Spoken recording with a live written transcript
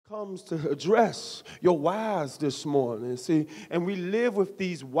comes to address your whys this morning, see, and we live with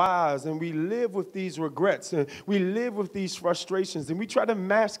these whys, and we live with these regrets, and we live with these frustrations, and we try to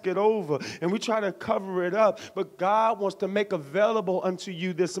mask it over, and we try to cover it up, but God wants to make available unto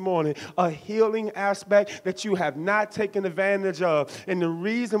you this morning a healing aspect that you have not taken advantage of, and the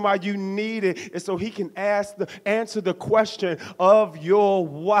reason why you need it is so he can answer the question of your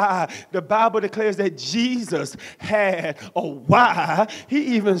why. The Bible declares that Jesus had a why.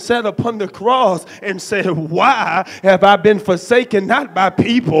 He even said upon the cross and said, why have I been forsaken? Not by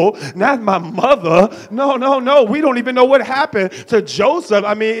people, not my mother. No. We don't even know what happened to Joseph.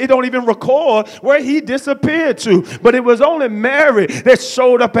 I mean, it don't even record where he disappeared to. But it was only Mary that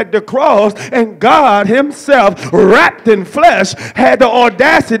showed up at the cross, and God himself, wrapped in flesh, had the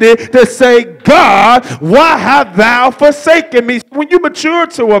audacity to say, God, why have thou forsaken me? When you mature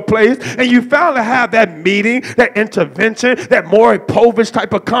to a place and you finally have that meeting, that intervention, that Maury Povich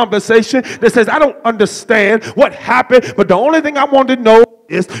type of conversation that says, I don't understand what happened, but the only thing I want to know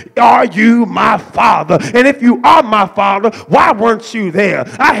is, are you my father? And if you are my father, why weren't you there?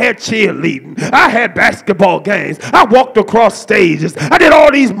 I had cheerleading. I had basketball games. I walked across stages. I did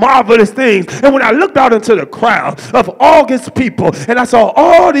all these marvelous things. And when I looked out into the crowd of August people, and I saw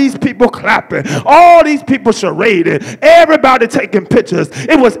all these people clapping, all these people charading, everybody taking pictures,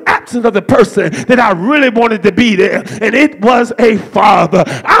 it was absent of the person that I really wanted to be there. And it was a father.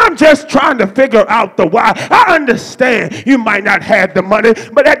 I'm just trying to figure out the why. I understand you might not have the money,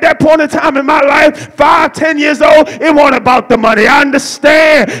 but at that point in time in my life, 5, 10 years old, it wasn't about the money. I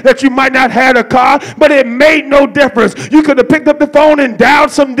understand that you might not have a car, but it made no difference. You could have picked up the phone and dialed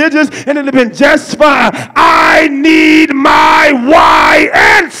some digits, and it would have been just fine. I need my why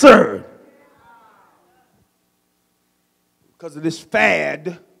answered. Because of this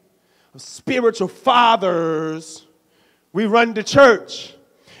fad of spiritual fathers, we run to church,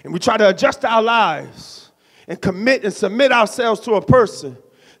 and we try to adjust our lives and commit and submit ourselves to a person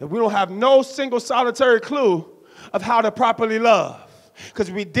that we don't have no single solitary clue of how to properly love,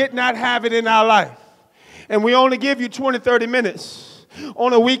 because we did not have it in our life. And we only give you 20, 30 minutes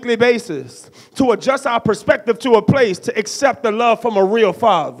on a weekly basis to adjust our perspective to a place to accept the love from a real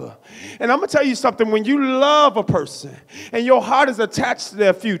father. And I'm going to tell you something. When you love a person and your heart is attached to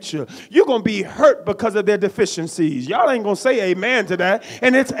their future, you're going to be hurt because of their deficiencies. Y'all ain't going to say amen to that,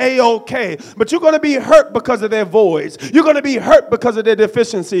 and it's A-okay. But you're going to be hurt because of their voids. You're going to be hurt because of their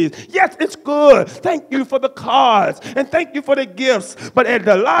deficiencies. Yes, it's good. Thank you for the cards, and thank you for the gifts. But at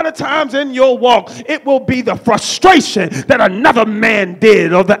a lot of times in your walk, it will be the frustration that another man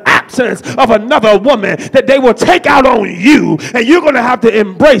did, or the absence of another woman that they will take out on you, and you're going to have to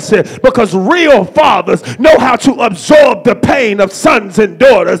embrace it, because real fathers know how to absorb the pain of sons and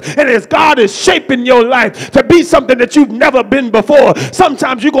daughters. And as God is shaping your life to be something that you've never been before,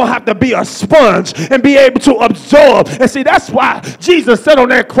 sometimes you're going to have to be a sponge and be able to absorb. And see, that's why Jesus said on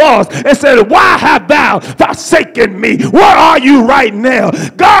that cross and said, why have thou forsaken me? Where are you right now?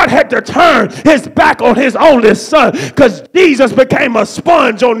 God had to turn his back on his only son, because Jesus became a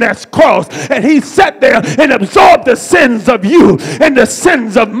sponge on that cross, and he sat there and absorbed the sins of you and the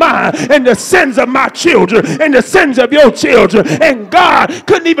sins of mine and the sins of my children and the sins of your children. And God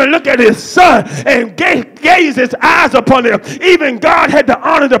couldn't even look at his son and gaze his eyes upon him. Even God had to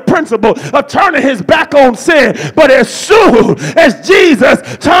honor the principle of turning his back on sin. But as soon as Jesus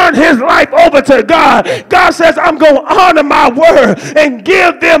turned his life over to God, God says, I'm going to honor my word and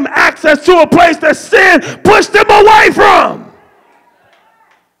give them access to a place that sin pushed them away from.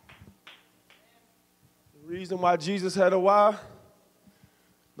 The reason why Jesus had a why,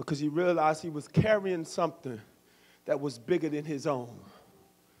 because he realized he was carrying something that was bigger than his own.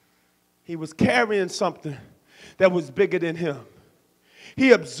 He was carrying something that was bigger than him.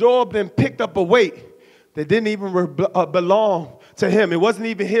 He absorbed and picked up a weight that didn't even belong to him. It wasn't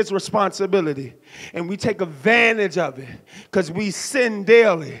even his responsibility. And we take advantage of it because we sin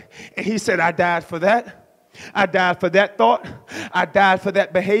daily. And he said, I died for that. I died for that thought. I died for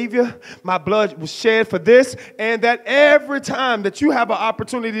that behavior. My blood was shed for this and that. Every time that you have an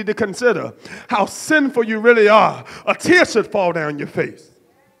opportunity to consider how sinful you really are, a tear should fall down your face.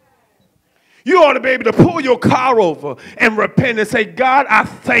 You ought to be able to pull your car over and repent and say, God, I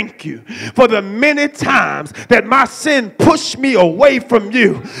thank you for the many times that my sin pushed me away from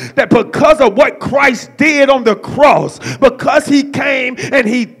you. That because of what Christ did on the cross, because he came and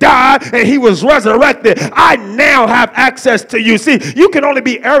he died and he was resurrected, I now have access to you. See, you can only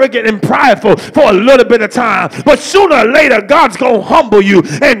be arrogant and prideful for a little bit of time, but sooner or later, God's going to humble you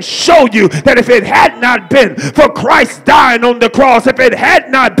and show you that if it had not been for Christ dying on the cross, if it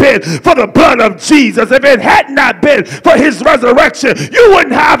had not been for the blood blood of Jesus. If it had not been for his resurrection, you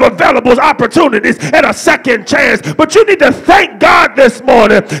wouldn't have available opportunities and a second chance. But you need to thank God this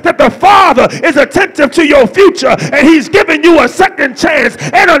morning that the Father is attentive to your future and he's giving you a second chance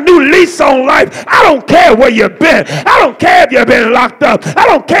and a new lease on life. I don't care where you've been. I don't care if you've been locked up. I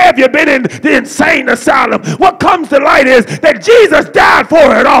don't care if you've been in the insane asylum. What comes to light is that Jesus died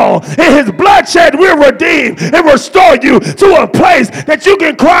for it all. In his bloodshed will redeem and restore you to a place that you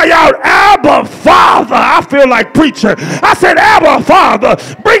can cry out, Abba, Father. I feel like preaching. I said, Abba, Father,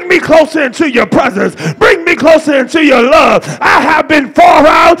 bring me closer into your presence. Bring me closer into your love. I have been far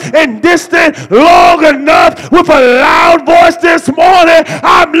out and distant long enough. With a loud voice this morning,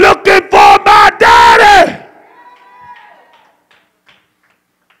 I'm looking for my daddy.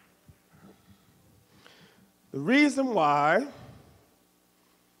 The reason why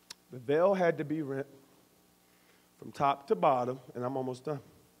the veil had to be rent from top to bottom, and I'm almost done,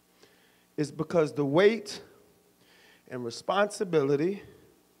 is because the weight and responsibility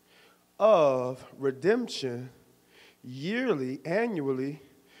of redemption yearly, annually,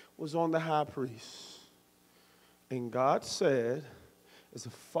 was on the high priest. And God said, as a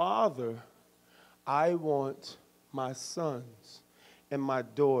father, I want my sons and my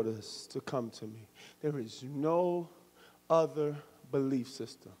daughters to come to me. There is no other belief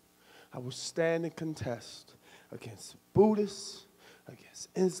system I will stand and contest against Buddhists, against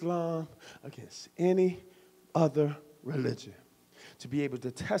Islam, against any other religion. To be able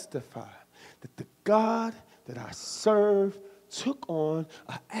to testify that the God that I serve took on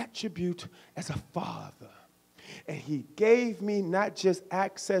an attribute as a father. And he gave me not just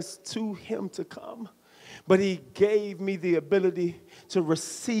access to him to come, but he gave me the ability to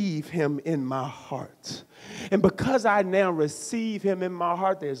receive him in my heart. And because I now receive him in my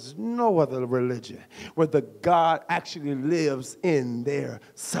heart, there's no other religion where the God actually lives in their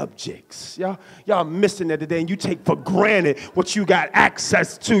subjects. Y'all missing that today, and you take for granted what you got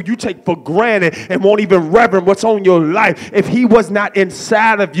access to. You take for granted and won't even reverence what's on your life. If he was not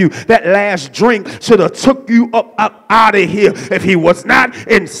inside of you, that last drink should have took you up out of here. If he was not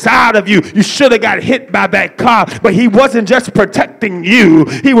inside of you, you should have got hit by that car. But he wasn't just protecting you.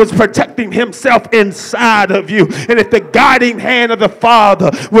 He was protecting himself inside of you. And if the guiding hand of the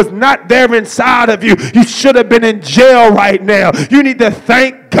Father was not there inside of you, you should have been in jail right now. You need to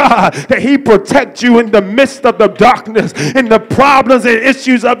thank God that he protects you in the midst of the darkness and the problems and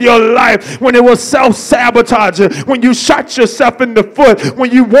issues of your life. When it was self-sabotaging, when you shot yourself in the foot, when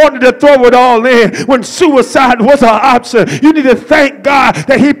you wanted to throw it all in, when suicide was an option, you need to thank God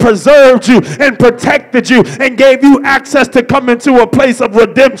that he preserved you and protected you and gave you access to come into a place of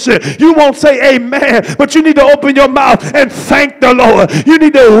redemption. You won't say amen, but you need to open your mouth and thank the Lord. You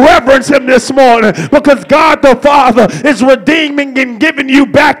need to reverence him this morning, because God the Father is redeeming and giving you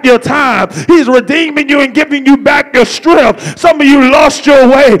back your time. He's redeeming you and giving you back your strength. Some of you lost your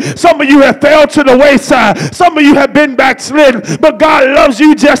way. Some of you have fell to the wayside. Some of you have been backslidden, but God loves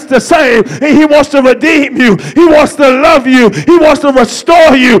you just the same, and he wants to redeem you. He wants to love you. He wants to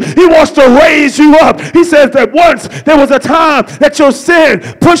restore you. He wants to raise you up. He says that once there was a time that your sin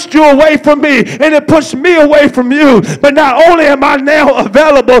pushed you away from me, and it pushed me away from you. But not only am I now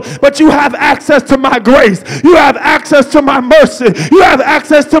available, but you have access to my grace. You have access to my mercy. You have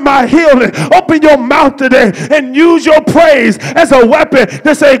access to my healing. Open your mouth today and use your praise as a weapon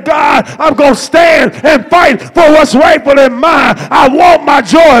to say, God, I'm going to stand and fight for what's rightfully mine. I want my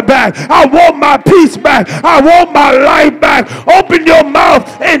joy back. I want my peace back. I want my life back. Open your mouth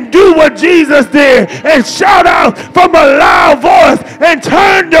and do what Jesus did and shout out from a loud voice and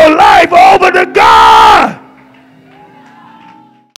turn your life over to God.